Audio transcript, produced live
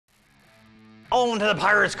On to the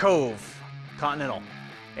Pirates Cove. Continental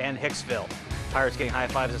and Hicksville. Pirates getting high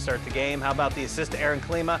fives to start the game. How about the assist to Aaron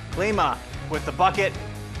Klima? Klima with the bucket,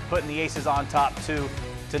 putting the Aces on top 2-0.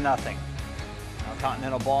 Now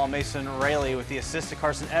Continental ball, Mason Rayleigh with the assist to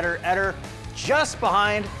Carson Etter. Etter just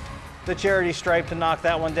behind the charity stripe to knock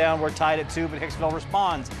that one down. We're tied at 2, but Hicksville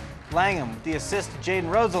responds. Langham with the assist to Jaden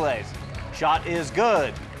Rosales. Shot is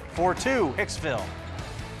good. 4-2, Hicksville.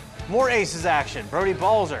 More Aces action. Brody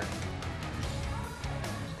Balzer.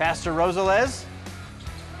 Pass to Rosales.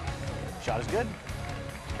 Shot is good.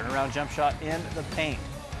 Turnaround jump shot in the paint.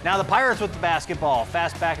 Now the Pirates with the basketball.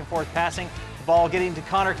 Fast back and forth passing. The ball getting to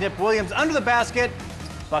Connor Knipp-Williams under the basket.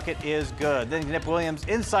 Bucket is good. Then Knipp-Williams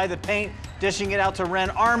inside the paint, dishing it out to Ren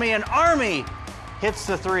Army, and Army hits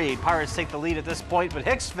the 3. Pirates take the lead at this point, but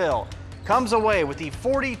Hicksville comes away with the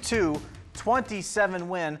 42-27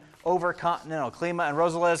 win over Continental. Klima and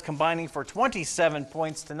Rosales combining for 27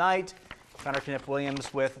 points tonight. Connor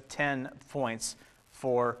Knipp-Williams with 10 points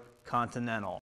for Continental.